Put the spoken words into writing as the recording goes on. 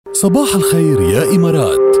صباح الخير يا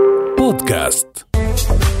إمارات بودكاست.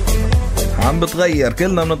 عم بتغير،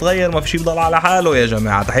 كلنا بنتغير، ما في شي بضل على حاله يا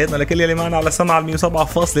جماعة. تحياتنا لكل اللي معنا على سمع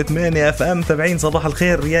 107.8 FM. تابعين صباح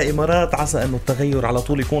الخير يا إمارات. عسى أنه التغير على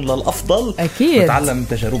طول يكون للأفضل. أكيد نتعلم من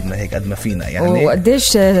تجاربنا هيك قد ما فينا يعني.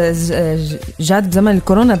 وقديش جاد بزمن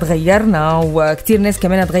الكورونا تغيرنا، وكتير ناس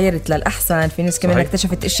كمان تغيرت للأحسن. في ناس كمان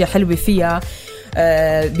اكتشفت أشياء حلوة فيها.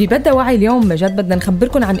 ببدأ وعي اليوم جد بدنا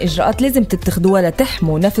نخبركم عن إجراءات لازم تتخذوها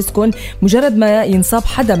لتحموا نفسكم مجرد ما ينصاب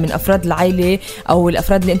حدا من أفراد العائلة أو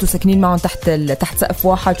الأفراد اللي أنتم ساكنين معهم تحت سقف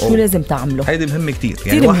واحد. شو لازم تعملوا؟ هيدي مهمة كتير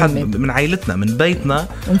يعني. واحد من عائلتنا من بيتنا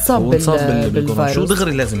انصاب بالفيروس، شو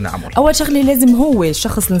دغري لازم نعمل؟ أول شغلة لازم هو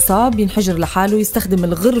الشخص اللي انصاب ينحجر لحاله، يستخدم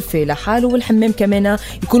الغرفة لحاله، والحمام كمان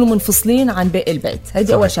يكونوا منفصلين عن باقي البيت.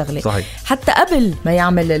 هيدي أول شغلة. صحيح. حتى قبل ما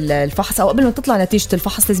يعمل الفحص أو قبل ما تطلع نتيجة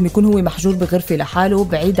الفحص لازم يكون هو محجور بغرفة لحاله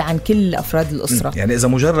بعيد عن كل أفراد الأسرة. يعني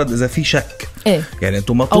إذا في شك يعني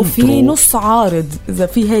أنتم ما أو في نص عارض، إذا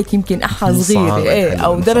في هيك يمكن أحا صغيرة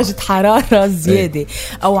أو درجة حرارة زيادة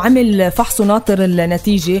أو عمل فحص وناطر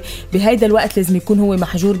النتيجة، بهيدا الوقت لازم يكون هو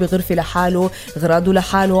محجور بغرفة لحاله، غراضه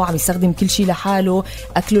لحاله، عم يستخدم كل شيء لحاله،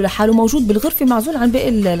 أكله لحاله، موجود بالغرفة معزول عن باقي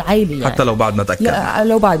العائلة يعني. حتى لو بعد ما تأكدنا. لا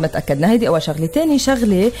لو بعد ما تأكدنا. هيدي أول شغلة. تاني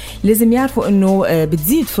شغلة لازم يعرفوا إنه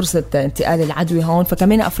بتزيد فرصة انتقال العدوى هون،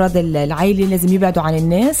 فكمان أفراد العائلة لازم يبعدوا عن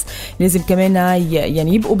الناس. لازم كمان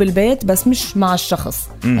يعني يبقوا بالبيت بس مش مع الشخص.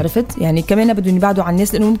 عرفت يعني؟ كمان بدهم يبعدوا عن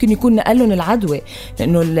الناس لأنه ممكن يكون نقلهم العدوى،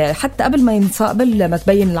 لأنه حتى قبل ما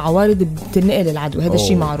تبين العوارض بتنقل العدوى. هذا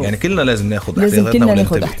الشيء معروف. يعني كلنا لازم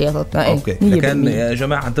ناخد احتياطاتنا. أوكي. لكن يا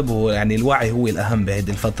جماعة انتبهوا، يعني الوعي هو الأهم بهذه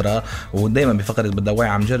الفترة. ودايما بفقرة بدها وعي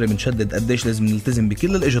عم نجرب نشدد قديش لازم نلتزم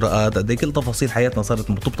بكل الإجراءات، قد كل تفاصيل حياتنا صارت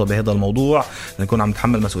مرتبطة بهذا الموضوع، نكون عم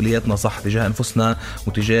نتحمل مسؤولياتنا صح تجاه أنفسنا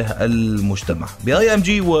وتجاه المجتمع. IMG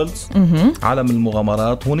Worlds عالم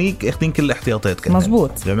المغامرات، هونيك اخدين كل الاحتياطات كمان.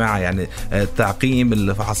 مزبوط جماعة يعني التعقيم،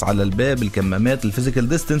 الفحص على الباب، الكمامات، الفيزيكال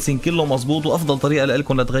ديستنسينج، كله مزبوط. وأفضل طريقة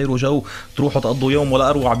لكم لتغيروا جو تروحوا تقضوا يوم ولا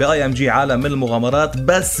أروع IMG عالم المغامرات،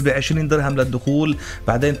 بس ب20 درهم للدخول.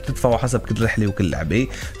 بعدين بتدفعوا حسب كل رحلة وكل لعبة،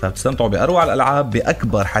 فبتستمتعوا بأروع الألعاب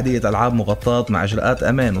بأكبر حديقة ألعاب مغطاة مع إجراءات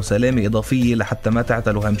أمان وسلامة إضافية لحتى ما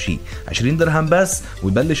تعتلوا هم شيء. 20 درهم بس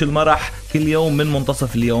ويبلش المرح كل يوم من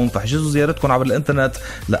منتصف اليوم. فاحجزوا زيارتكم عبر الانترنت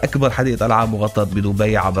لأكبر حديقة ألعاب مغطاة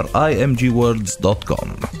بدبي عبر imgworlds.com.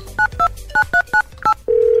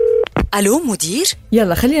 ألو مدير؟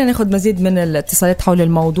 يلا خلينا ناخد مزيد من الاتصالات حول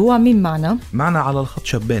الموضوع. مين معنا على الخط؟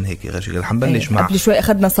 شبان هيك غشي. رح نبلش مع قبل شوي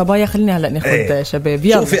أخذنا صبايا، خلينا هلأ ناخد شباب.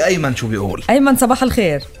 يلا شوفي أيمن شو بيقول. أيمن صباح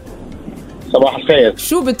الخير. صباح الخير.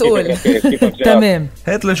 شو بتقول؟ تمام.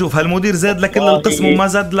 هات لنشوف هالمدير زاد لك كل القسم وما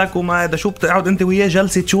زاد لك وما هذا. شو بتقعد انت وياه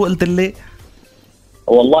جلسة شو قلت لي؟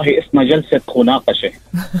 والله اسمها جلسة خناقشة.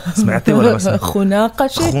 سمعتي ولا بس؟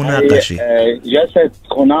 خناقشة. جلسة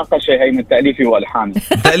خناقشة هي من تأليفي وألحاني.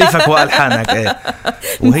 تأليفك وألحانك ايه.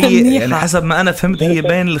 وهي يعني حسب ما أنا فهمت هي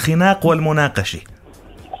بين الخناق والمناقشة.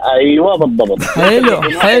 أيوة بالضبط. حلو.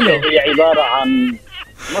 هي عبارة عن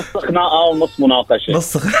نص خناقة ونص مناقشة.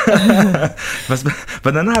 بس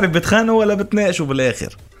بدنا نعرف بتخانقوا ولا بتناقشوا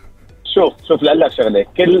بالآخر؟ شوف لألك شغلة،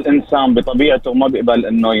 كل إنسان بطبيعته ما بيقبل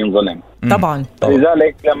إنه ينظلم. طبعا.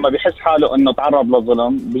 لذلك لما بيحس حاله إنه تعرض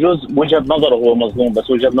للظلم، بجوز وجهة نظره هو مظلوم بس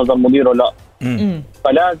وجهة نظر مديره لا.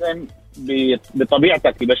 فلازم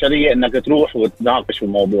بطبيعتك البشرية إنك تروح وتناقش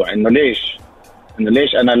الموضوع، إنه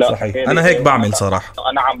ليش أنا لا. صحيح. أنا هيك بعمل صراحة.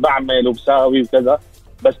 أنا عم بعمل وبساوي وكذا،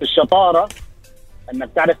 بس الشطارة إنك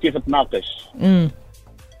تعرف كيف تناقش.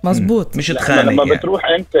 مزبوط. مش تخانق. لما يعني بتروح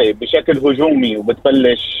انت بشكل هجومي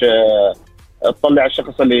وبتبلش تطلع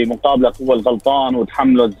الشخص اللي مقابلك هو الغلطان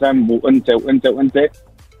وتحمله الذنب وانت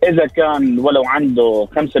اذا كان ولو عنده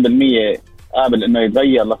 5% قابل انه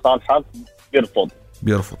يتغير لصالحك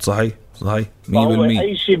بيرفض. صحيح 100%.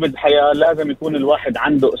 اي شيء بالحياة لازم يكون الواحد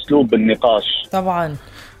عنده اسلوب بالنقاش. طبعا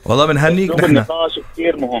والله بنهنيك. نحن النقاش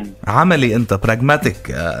كثير مهم. عملي انت براغماتيك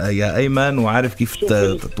يا ايمن، وعارف كيف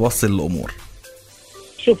توصل الامور.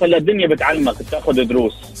 شوف هلا الدنيا بتعلمك، بتاخذ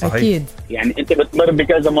دروس. صحيح. أكيد. يعني انت بتمر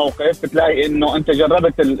بكذا موقف بتلاقي انه انت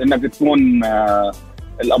جربت انك تكون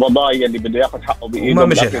القبضاي اللي بده ياخذ حقه بايده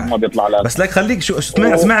ما بيطلع له. بس لك خليك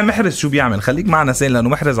اسمع محرز شو بيعمل. خليك معنا سين لانه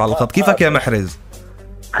محرز على الخط. كيفك يا محرز؟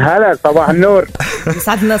 هلا صباح النور.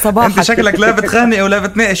 يسعدنا صباحك. انت شكلك لا بتخانق ولا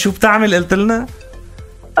بتناقش. شو بتعمل قلت لنا؟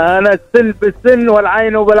 انا السن بالسن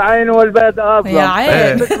والعين بالعين والباد اظلم. يا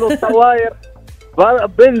عين. مثل الطواير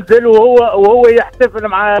بنزل وهو يحتفل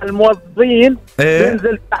مع الموظفين.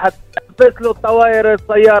 بنزل تحت بنفس له الطواير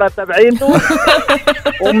السيارة تبعيته.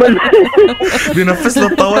 بنفس له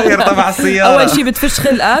الطواير تبع السيارة. أول شيء بتفش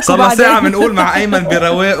خلقك. صار ساعة بنقول مع أيمن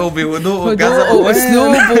برواقه بوضوءه وكذا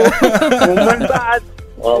وأسلوبه. ومن بعد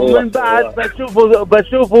ومن بعد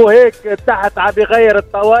بشوفه هيك تحت عم يغير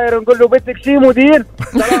الطواير، نقول له بدك شيء مدير؟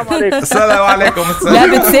 السلام عليكم. السلام عليكم.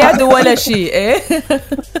 لا بتساعده ولا شيء. ايه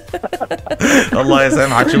الله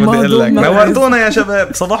يسامحك، شو بدي اقول لك، نورتونا يا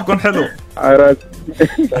شباب، صباحكم حلو.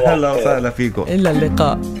 هلا وسهلا فيكم. إلا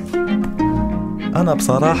اللقاء. أنا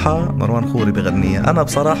بصراحة مروان خوري بغنية، أنا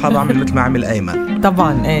بصراحة بعمل مثل ما عمل أيمن.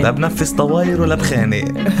 طبعا ايه، لا بنفس طواير ولا بخانق.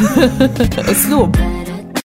 أسلوب.